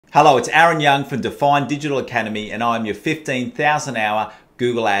Hello, it's Aaron Young from Define Digital Academy and I'm your 15,000 hour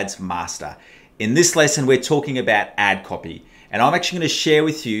Google Ads master. In this lesson, we're talking about ad copy and I'm actually going to share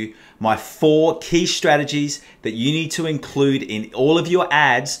with you my 4 key strategies that you need to include in all of your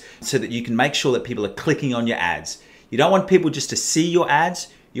ads so that you can make sure that people are clicking on your ads. You don't want people just to see your ads,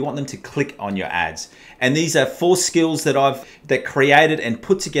 you want them to click on your ads. And these are 4 skills that I've created and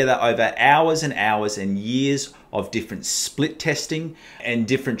put together over hours and hours and years of different split testing and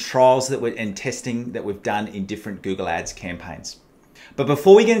different trials and testing that we've done in different Google Ads campaigns. But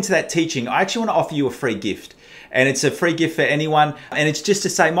before we get into that teaching, I actually want to offer you a free gift. And it's a free gift for anyone. And it's just to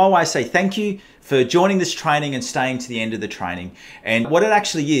say, my way to say thank you for joining this training and staying to the end of the training. And what it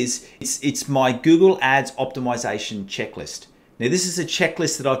actually is, it's my Google Ads optimization checklist. Now, this is a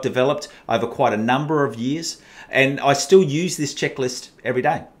checklist that I've developed over quite a number of years, and I still use this checklist every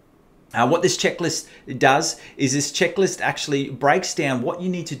day. What this checklist does is this checklist actually breaks down what you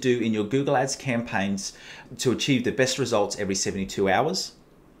need to do in your Google Ads campaigns to achieve the best results every 72 hours,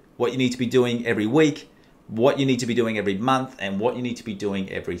 what you need to be doing every week, what you need to be doing every month, and what you need to be doing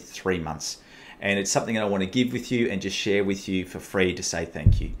every 3 months. And it's something that I want to give with you and just share with you for free to say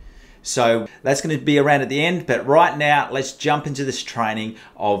thank you. So that's going to be around at the end, but right now let's jump into this training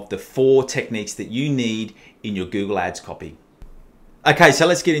of the 4 techniques that you need in your Google Ads copy. Okay, so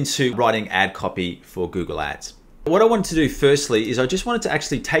let's get into writing ad copy for Google Ads. What I wanted to do firstly is I just wanted to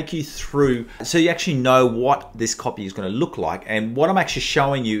actually take you through so you actually know what this copy is going to look like. And what I'm actually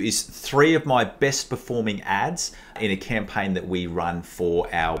showing you is 3 of my best performing ads in a campaign that we run for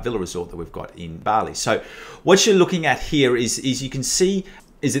our villa resort that we've got in Bali. So what you're looking at here is you can see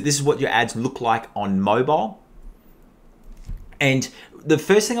is that this is what your ads look like on mobile. And the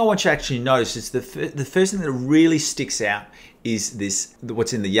first thing I want you to actually notice is the first thing that really sticks out is this,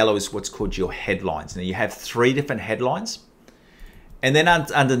 what's in the yellow is what's called your headlines. Now you have 3 different headlines. And then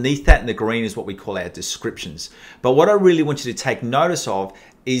underneath that in the green is what we call our descriptions. But what I really want you to take notice of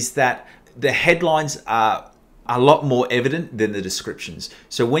is that the headlines are a lot more evident than the descriptions.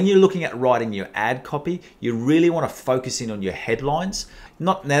 So when you're looking at writing your ad copy, you really want to focus in on your headlines.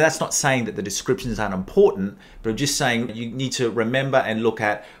 Now that's not saying that the descriptions aren't important, but I'm just saying you need to remember and look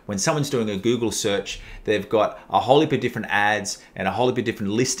at when someone's doing a Google search, they've got a whole heap of different ads and a whole heap of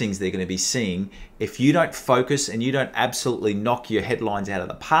different listings they're going to be seeing. If you don't focus and you don't absolutely knock your headlines out of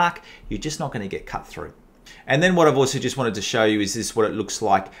the park, you're just not going to get cut through. And then what I've also just wanted to show you is this what it looks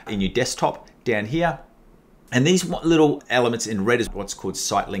like in your desktop down here. And these little elements in red is what's called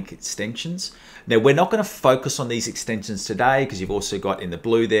site link extensions. Now we're not going to focus on these extensions today because you've also got in the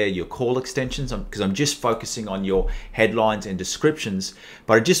blue there your call extensions because I'm just focusing on your headlines and descriptions.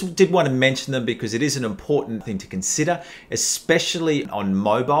 But I just did want to mention them because it is an important thing to consider, especially on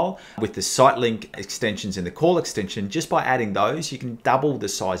mobile with the site link extensions and the call extension. Just by adding those, you can double the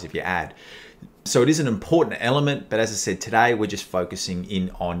size of your ad. So it is an important element, but as I said today, we're just focusing in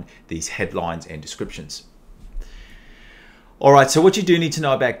on these headlines and descriptions. All right, so what you do need to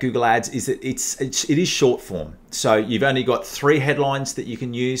know about Google Ads is that it is short form. So you've only got 3 headlines that you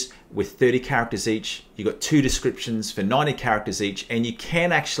can use with 30 characters each. You've got 2 descriptions for 90 characters each, and you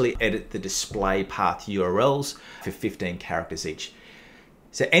can actually edit the display path URLs for 15 characters each.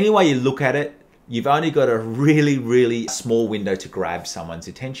 So any way you look at it, you've only got a really, really small window to grab someone's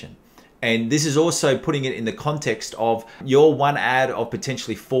attention. And this is also putting it in the context of your one ad of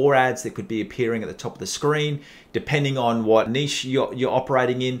potentially 4 ads that could be appearing at the top of the screen. Depending on what niche you're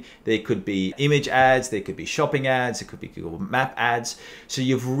operating in, there could be image ads, there could be shopping ads, there could be Google Map ads. So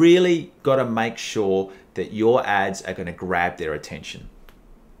you've really got to make sure that your ads are going to grab their attention.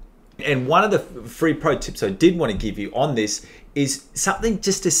 And one of the free pro tips I did want to give you on this is something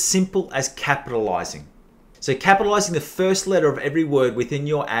just as simple as capitalizing. So capitalizing the first letter of every word within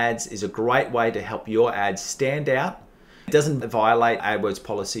your ads is a great way to help your ads stand out. It doesn't violate AdWords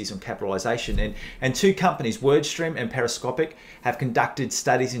policies on capitalization. And 2 companies, WordStream and Periscopic, have conducted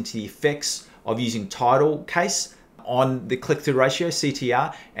studies into the effects of using title case on the click-through ratio,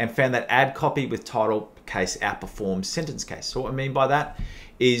 CTR, and found that ad copy with title case outperforms sentence case. So what I mean by that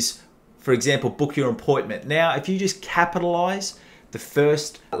is, for example, book your appointment. Now, if you just capitalize the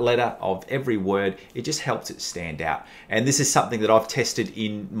first letter of every word, it just helps it stand out. And this is something that I've tested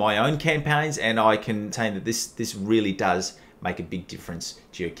in my own campaigns, and I can say that this really does make a big difference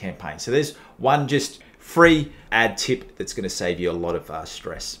to your campaign. So there's one just free ad tip that's going to save you a lot of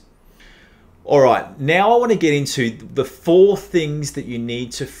stress. All right, now I want to get into the 4 things that you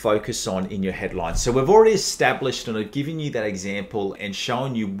need to focus on in your headlines. So we've already established and I've given you that example and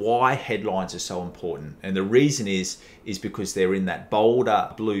shown you why headlines are so important. And the reason is because they're in that bolder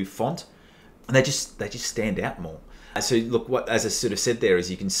blue font and they just stand out more. So look, what, as I sort of said there, is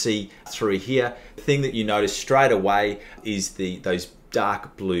you can see through here, the thing that you notice straight away is those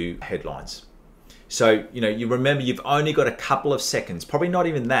dark blue headlines. So, you remember you've only got a couple of seconds, probably not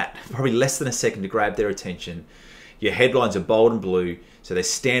even that, probably less than a second to grab their attention. Your headlines are bold and blue, so they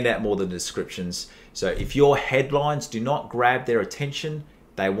stand out more than the descriptions. So if your headlines do not grab their attention,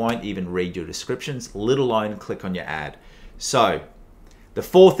 they won't even read your descriptions, let alone click on your ad. So the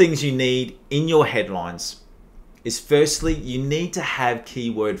 4 things you need in your headlines is, firstly, you need to have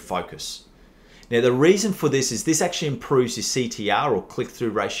keyword focus. Now, the reason for this is this actually improves your CTR, or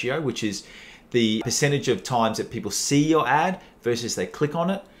click-through ratio, which is the percentage of times that people see your ad versus they click on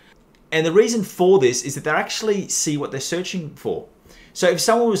it. And the reason for this is that they actually see what they're searching for. So if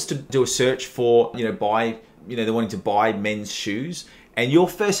someone was to do a search for, they're wanting to buy men's shoes, and your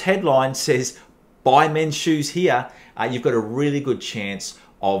first headline says, buy men's shoes here, you've got a really good chance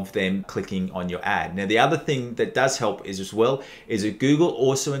of them clicking on your ad. Now, the other thing that does help is that Google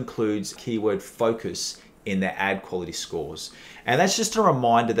also includes keyword focus in their ad quality scores. And that's just a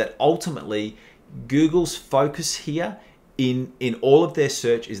reminder that ultimately Google's focus here in all of their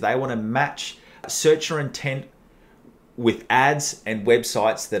search is they want to match searcher intent with ads and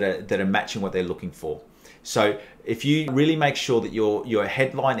websites that are matching what they're looking for. So if you really make sure that your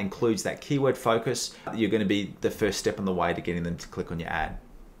headline includes that keyword focus, you're going to be the first step on the way to getting them to click on your ad.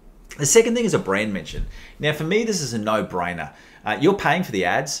 The second thing is a brand mention. Now, for me, this is a no-brainer. You're paying for the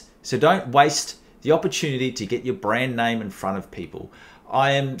ads, so don't waste the opportunity to get your brand name in front of people.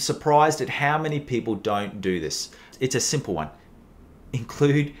 I am surprised at how many people don't do this. It's a simple one.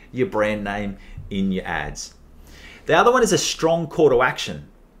 Include your brand name in your ads. The other one is a strong call to action.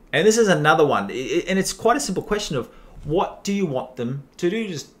 And this is another one, and it's quite a simple question of, what do you want them to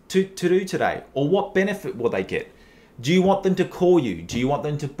do today? Or what benefit will they get? Do you want them to call you? Do you want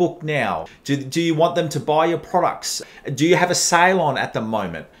them to book now? Do you want them to buy your products? Do you have a sale on at the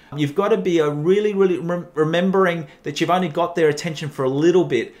moment? You've got to be really remembering that you've only got their attention for a little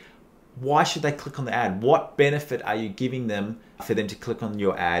bit. Why should they click on the ad? What benefit are you giving them for them to click on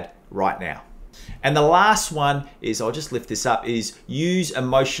your ad right now? And the last one is, I'll just lift this up, is use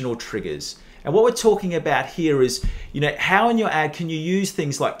emotional triggers. And what we're talking about here is, how in your ad can you use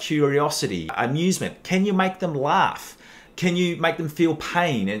things like curiosity, amusement? Can you make them laugh? Can you make them feel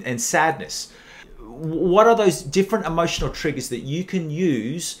pain and sadness? What are those different emotional triggers that you can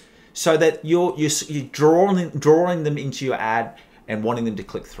use so that you're drawing them into your ad and wanting them to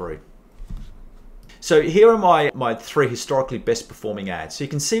click through? So here are my 3 historically best performing ads. So you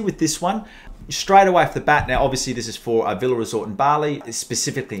can see with this one, straight away off the bat, now obviously this is for a villa resort in Bali,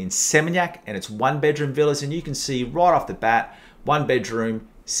 specifically in Seminyak, and it's 1-bedroom villas, and you can see right off the bat, 1-bedroom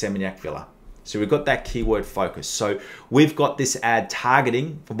Seminyak villa. So we've got that keyword focus. So we've got this ad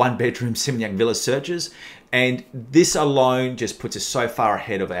targeting for 1-bedroom Seminyak villa searches, and this alone just puts us so far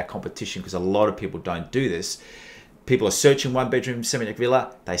ahead of our competition, because a lot of people don't do this. People are searching 1-bedroom Seminyak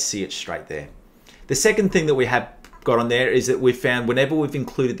villa, they see it straight there. The second thing that we have got on there is that we found whenever we've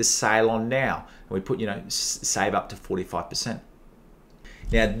included the sale on now, we put, save up to 45%.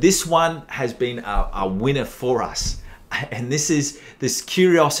 Now, this one has been a winner for us. And this is this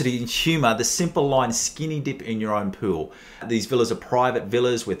curiosity and humor, the simple line, skinny dip in your own pool. These villas are private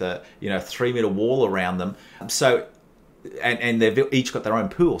villas with a 3-meter wall around them. So, and they've each got their own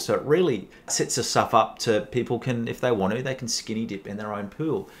pool. So it really sets us up to people can, if they want to, they can skinny dip in their own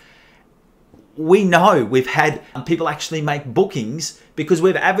pool. We know we've had people actually make bookings because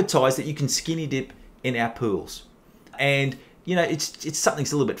we've advertised that you can skinny dip in our pools. And it's something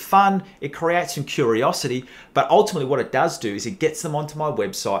that's a little bit fun. It creates some curiosity, but ultimately what it does do is it gets them onto my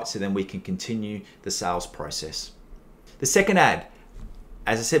website so then we can continue the sales process. The second ad,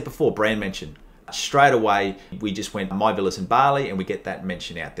 as I said before, brand mention. Straight away, we just went My Villas in Bali and we get that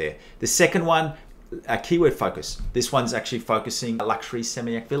mention out there. The second one, a keyword focus. This one's actually focusing luxury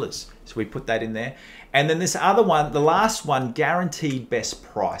Seminyak villas. So we put that in there. And then this other one, the last one, guaranteed best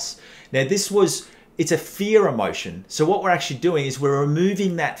price. Now it's a fear emotion. So what we're actually doing is we're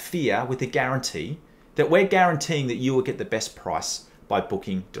removing that fear with a guarantee that we're guaranteeing that you will get the best price by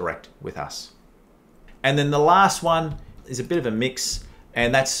booking direct with us. And then the last one is a bit of a mix,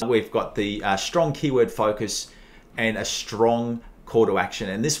 and that's we've got the strong keyword focus and a strong call to action.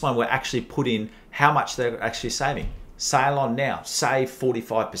 And this one we're actually put in how much they're actually saving. Sale on now, save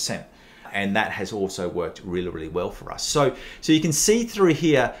 45%. And that has also worked really well for us. So you can see through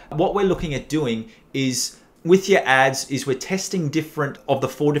here, what we're looking at doing is with your ads is we're testing different of the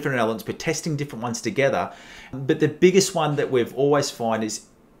 4 different elements, we're testing different ones together. But the biggest one that we've always find is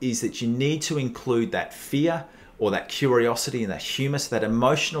that you need to include that fear or that curiosity and that humor, so that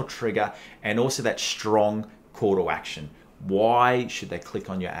emotional trigger, and also that strong call to action. Why should they click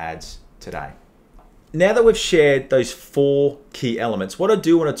on your ads today? Now that we've shared those 4 key elements, what I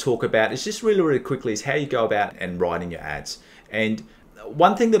do want to talk about is just really quickly is how you go about and writing your ads. And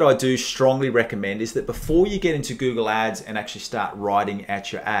one thing that I do strongly recommend is that before you get into Google Ads and actually start writing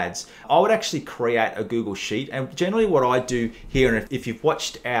out your ads, I would actually create a Google Sheet. And generally what I do here, and if you've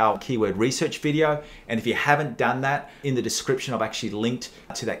watched our keyword research video, and if you haven't done that, in the description I've actually linked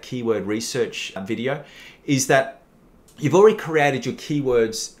to that keyword research video, is that you've already created your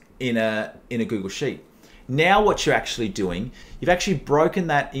keywords in a Google Sheet. Now what you're actually doing, you've actually broken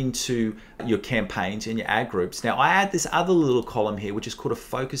that into your campaigns and your ad groups. Now I add this other little column here, which is called a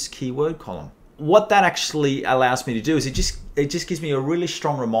focus keyword column. What that actually allows me to do is it just gives me a really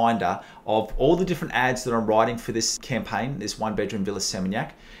strong reminder of all the different ads that I'm writing for this campaign, this 1-bedroom villa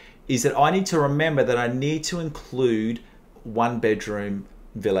Seminyak, is that I need to remember that I need to include 1-bedroom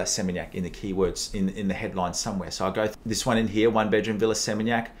villa Seminyak in the keywords in the headline somewhere. So I go this one in here, 1-bedroom villa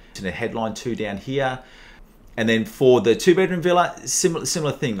Seminyak, to the headline 2 down here. And then for the 2-bedroom villa,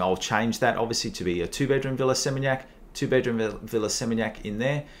 similar thing. I'll change that obviously to be a 2-bedroom villa Seminyak, 2-bedroom villa Seminyak in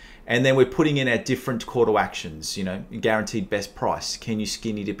there. And then we're putting in our different call to actions, you know, guaranteed best price. Can you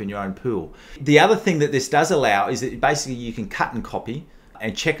skinny dip in your own pool? The other thing that this does allow is that basically you can cut and copy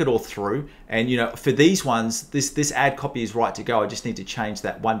and check it all through. And you know, for these ones, this ad copy is right to go. I just need to change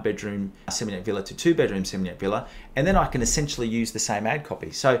that 1-bedroom Seminyak villa to 2-bedroom Seminyak villa, and then I can essentially use the same ad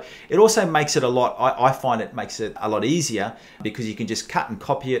copy. So it also makes it a lot, I find it makes it a lot easier because you can just cut and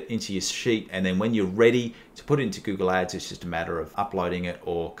copy it into your sheet, and then when you're ready to put it into Google Ads, it's just a matter of uploading it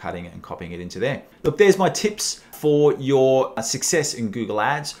or cutting it and copying it into there. Look, there's my tips for your success in Google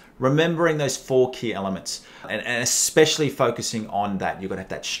Ads. Remembering those 4 key elements and especially focusing on that. You've got to have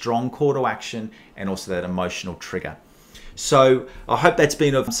that strong call to action and also that emotional trigger. So I hope that's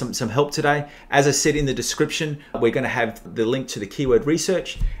been of some help today. As I said in the description, we're going to have the link to the keyword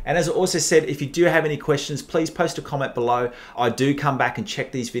research. And as I also said, if you do have any questions, please post a comment below. I do come back and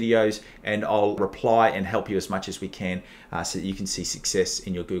check these videos and I'll reply and help you as much as we can so that you can see success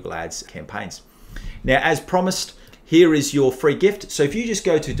in your Google Ads campaigns. Now, as promised, here is your free gift. So if you just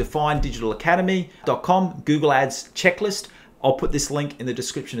go to definedigitalaacademy.com, Google Ads checklist, I'll put this link in the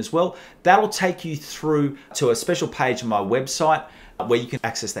description as well. That'll take you through to a special page on my website where you can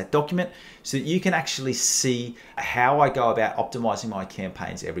access that document so that you can actually see how I go about optimizing my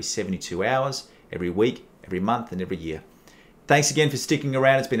campaigns every 72 hours, every week, every month, and every year. Thanks again for sticking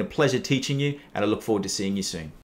around. It's been a pleasure teaching you, and I look forward to seeing you soon.